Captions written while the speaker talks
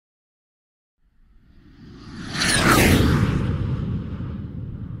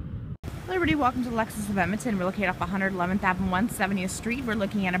everybody, welcome to Lexus of Edmonton. We're located off 111th Avenue 170th Street. We're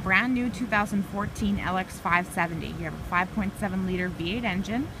looking at a brand new 2014 LX570. You have a 5.7 liter V8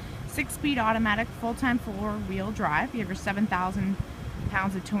 engine, 6-speed automatic, full-time 4-wheel drive. You have your 7,000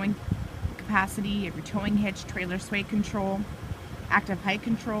 pounds of towing capacity. You have your towing hitch, trailer sway control, active height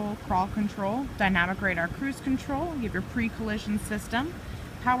control, crawl control, dynamic radar cruise control. You have your pre-collision system,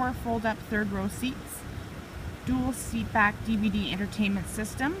 power fold-up third row seats, dual seat back DVD entertainment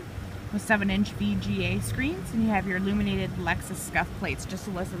system with 7-inch VGA screens, and you have your illuminated Lexus scuff plates, just to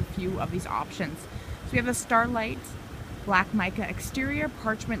list a few of these options. So we have a Starlight black mica exterior,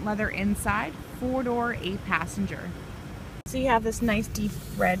 parchment leather inside, 4-door, 8-passenger. So you have this nice deep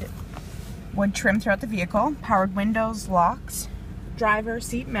red wood trim throughout the vehicle, powered windows, locks, driver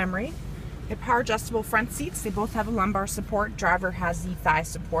seat memory. The power adjustable front seats, they both have a lumbar support. Driver has the thigh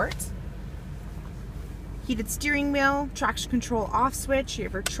support. Heated steering wheel, traction control off switch, you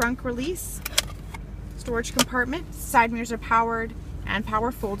have your trunk release, storage compartment, side mirrors are powered and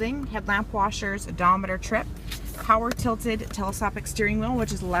power folding, headlamp washers, odometer trip, power tilted telescopic steering wheel,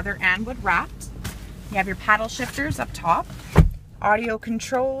 which is leather and wood wrapped. You have your paddle shifters up top, audio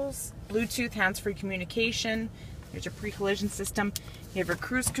controls, Bluetooth hands-free communication, there's your pre-collision system, you have your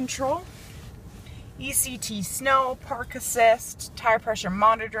cruise control, ECT snow, park assist, tire pressure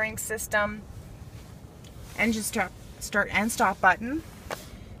monitoring system, engine start and stop button.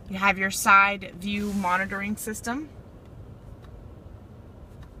 You have your side view monitoring system.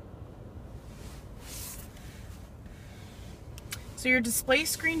 So your display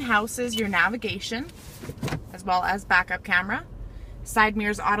screen houses your navigation as well as backup camera. Side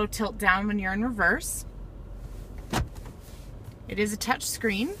mirrors auto tilt down when you're in reverse. It is a touch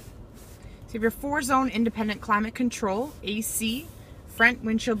screen. So you have your 4-zone independent climate control, AC, front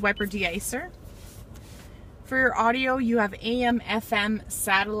windshield wiper deicer. For your audio, you have AM, FM,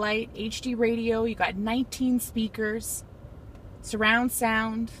 satellite, HD radio, you got 19 speakers, surround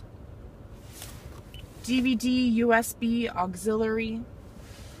sound, DVD, USB, auxiliary.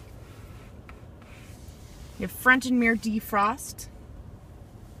 You have front and mirror defrost,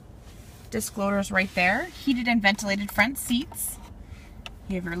 disc loaders right there, heated and ventilated front seats.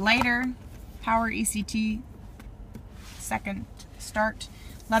 You have your lighter, power ECT, second start,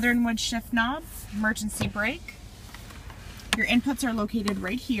 leather and wood shift knob, emergency brake. Your inputs are located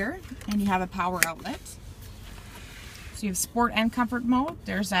right here, and you have a power outlet. So you have sport and comfort mode.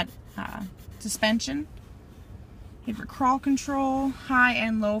 There's that suspension. You have your crawl control, high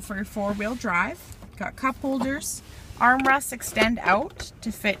and low for your 4-wheel drive. You've got cup holders. Armrests extend out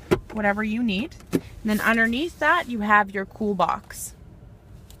to fit whatever you need. And then underneath that, you have your cool box.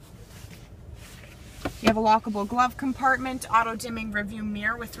 You have a lockable glove compartment, auto-dimming rearview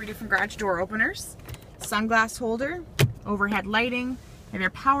mirror with 3 different garage door openers, sunglass holder, overhead lighting, you have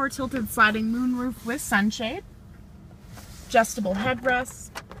your power tilted sliding moonroof with sunshade, adjustable headrests,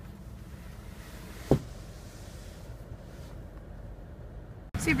 so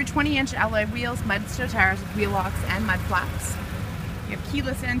you have your 20-inch alloy wheels, mud stow tires with wheel locks and mud flaps. You have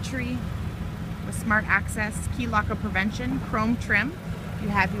keyless entry with smart access, key locker prevention, chrome trim. You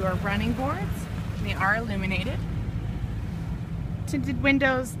have your running boards. They are illuminated. Tinted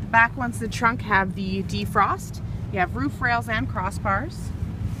windows, the back ones of the trunk have the defrost. You have roof rails and crossbars.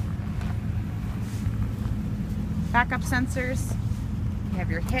 Backup sensors. You have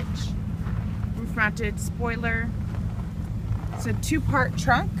your hitch, roof mounted spoiler. It's a 2-part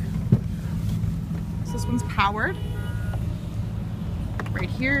trunk. So this one's powered. Right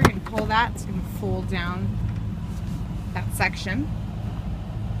here, you can pull that, it's going to fold down that section.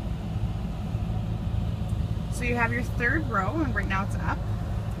 So you have your 3rd row, and right now it's up.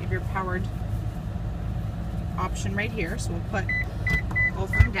 You have your powered option right here, so we'll put both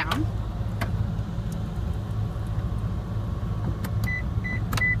of them down.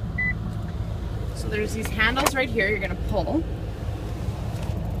 So there's these handles right here you're going to pull,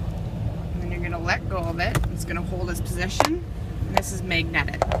 and then you're going to let go of it. It's going to hold its position, and this is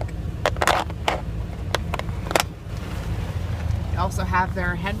magnetic. You also have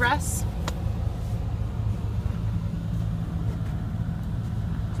their headrests.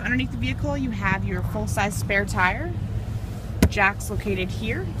 Underneath the vehicle, you have your full-size spare tire. Jack's located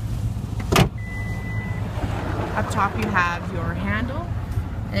here. Up top you have your handle,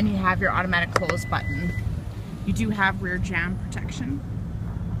 and then you have your automatic close button. You do have rear jam protection.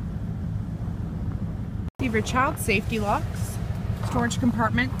 You have your child safety locks, storage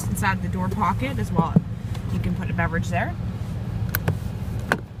compartment inside the door pocket as well. You can put a beverage there.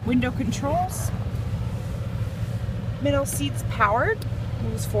 Window controls. Middle seats powered.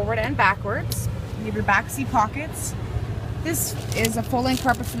 Moves forward and backwards. You have your back seat pockets, This is a full-length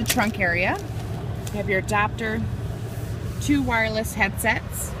carpet for the trunk area. You have your adapter, 2 wireless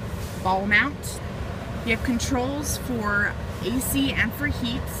headsets, ball mount. You have controls for AC and for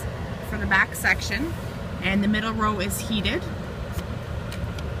heat for the back section, and the middle row is heated.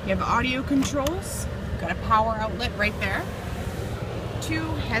 You have audio controls, got a power outlet right there, 2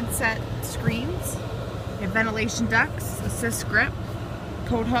 headset screens, you have ventilation ducts, assist grip,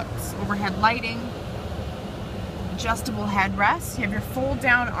 coat hooks, overhead lighting, adjustable headrest. You have your fold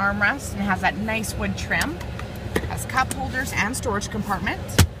down armrest and it has that nice wood trim. It has cup holders and storage compartment.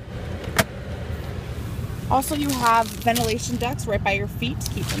 Also, you have ventilation ducts right by your feet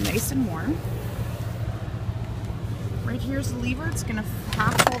to keep them nice and warm. Right here's the lever. It's going to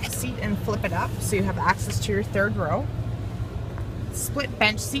half fold the seat and flip it up so you have access to your 3rd row. Split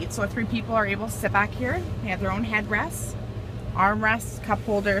bench seat, so 3 people are able to sit back here. They have their own headrests, armrests, cup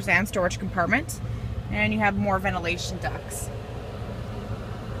holders, and storage compartment. And you have more ventilation ducts,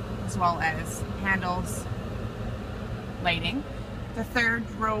 as well as handles, lighting. The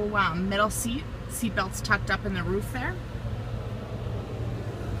 3rd row middle seat belts tucked up in the roof there.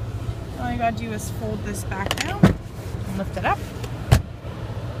 All you gotta do is fold this back down and lift it up.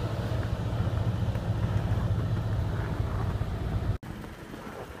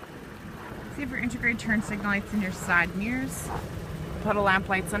 See if your integrated turn signal lights in your side mirrors. Puddle lamp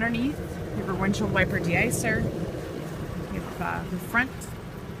lights underneath. You have your windshield wiper de-icer. You have the front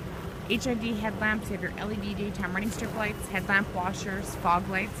HID headlamps. You have your LED daytime running strip lights, headlamp washers, fog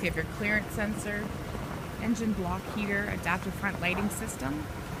lights. You have your clearance sensor, engine block heater, adaptive front lighting system.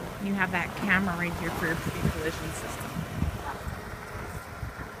 And you have that camera right here for your pre-collision system.